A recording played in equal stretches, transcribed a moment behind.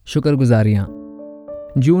شکر گزاریاں۔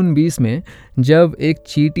 جون 20 میں جب ایک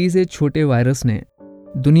چیٹی سے چھوٹے وائرس نے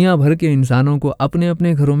دنیا بھر کے انسانوں کو اپنے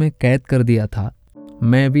اپنے گھروں میں قید کر دیا تھا،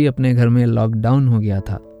 میں بھی اپنے گھر میں لاک ڈاؤن ہو گیا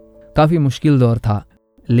تھا۔ کافی مشکل دور تھا،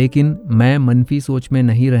 لیکن میں منفی سوچ میں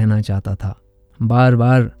نہیں رہنا چاہتا تھا۔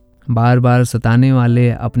 بار بار ستانے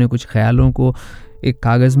والے اپنے کچھ خیالوں کو ایک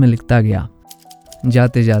کاغذ میں لکھتا گیا۔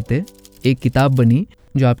 جاتے جاتے ایک کتاب بنی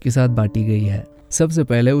جو آپ کے ساتھ بانٹی گئی ہے۔ سب سے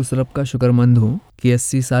پہلے اس رب کا شکر مند ہوں کہ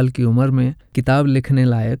 80 سال کی عمر میں کتاب لکھنے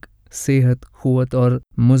لائق صحت، قوت اور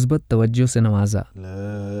مثبت توجہ سے نوازا۔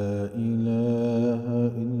 لا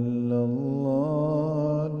الہ الا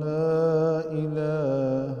اللہ، لا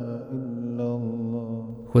الہ الا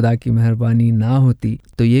اللہ۔ خدا کی مہربانی نہ ہوتی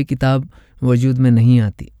تو یہ کتاب وجود میں نہیں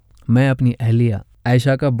آتی۔ میں اپنی اہلیہ عائشہ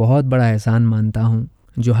کا بہت بڑا احسان مانتا ہوں،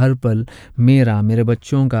 جو ہر پل میرا، میرے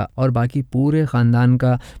بچوں کا اور باقی پورے خاندان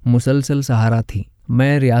کا مسلسل سہارا تھی۔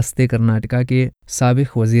 میں ریاست کرناٹکا کے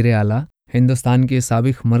سابق وزیر اعلیٰ، ہندوستان کے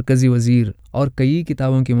سابق مرکزی وزیر اور کئی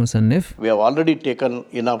کتابوں کے مصنف We have already taken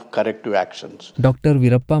enough corrective actions. Doctor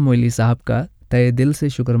ویرپا موئلی صاحب کا تہہ دل سے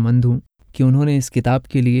شکر مند ہوں کہ انہوں نے اس کتاب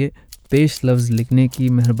کے لیے پیش لفظ لکھنے کی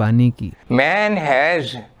مہربانی کی۔ Man has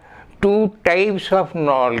two types of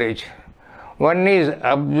knowledge. One is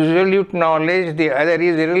absolute knowledge, the other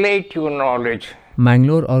is relative knowledge.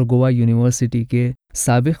 Mangalore اور گوا یونیورسٹی کے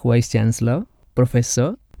سابق وائس چانسلر پروفیسر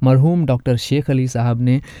مرحوم ڈاکٹر شیخ علی صاحب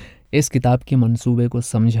نے اس کتاب کے منصوبے کو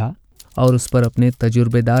سمجھا اور اس پر اپنے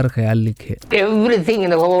تجربے دار خیال لکھے۔ Everything in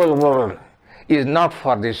the whole world is not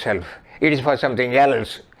for the self, it is for something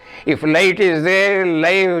else. If light is there,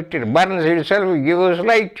 light burns itself, gives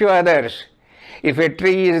light to others. If a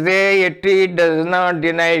tree is there, a tree does not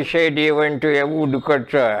deny shade even to a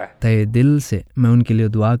woodcutter. تہہ دل سے میں ان کے لیے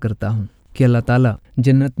دعا کرتا ہوں کہ اللہ تعالیٰ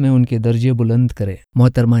جنت میں ان کے درجے بلند کرے۔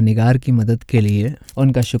 محترمہ نگار کی مدد کے لیے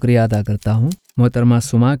ان کا شکریہ ادا کرتا ہوں۔ محترمہ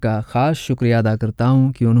سما کا خاص شکریہ ادا کرتا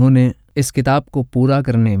ہوں کہ انہوں نے اس کتاب کو پورا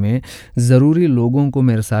کرنے میں ضروری لوگوں کو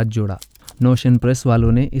میرے ساتھ جوڑا۔ نوشن پریس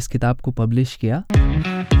والوں نے اس کتاب کو پبلش کیا،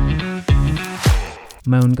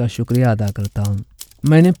 میں ان کا شکریہ ادا کرتا ہوں۔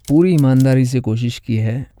 میں نے پوری ایمانداری سے کوشش کی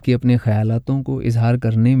ہے کہ اپنے خیالاتوں کو اظہار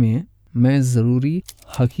کرنے میں ضروری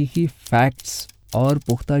حقیقی فیکٹس اور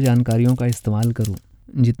پختہ جانکاریوں کا استعمال کروں۔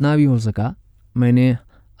 جتنا بھی ہو سکا میں نے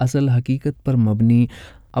اصل حقیقت پر مبنی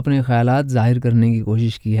اپنے خیالات ظاہر کرنے کی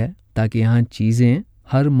کوشش کی ہے، تاکہ یہاں چیزیں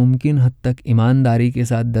ہر ممکن حد تک ایمانداری کے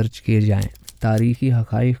ساتھ درج کیے جائیں۔ تاریخی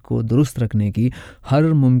حقائق کو درست رکھنے کی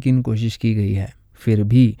ہر ممکن کوشش کی گئی ہے۔ پھر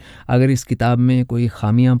بھی اگر اس کتاب میں کوئی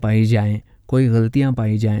خامیاں پائی جائیں، کوئی غلطیاں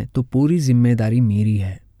پائی جائیں تو پوری ذمہ داری میری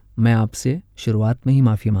ہے۔ میں آپ سے شروعات میں ہی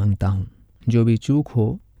معافی مانگتا ہوں۔ جو بھی چوک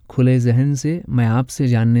ہو، کھلے ذہن سے میں آپ سے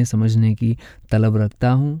جاننے سمجھنے کی طلب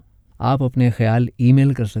رکھتا ہوں۔ آپ اپنے خیال ای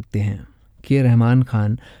میل کر سکتے ہیں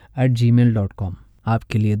krahmankhan@gmail.com۔ آپ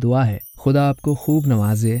کے لیے دعا ہے۔ خدا آپ کو خوب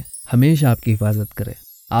نوازے، ہمیشہ آپ کی حفاظت کرے۔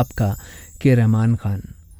 آپ کا رحمان خان۔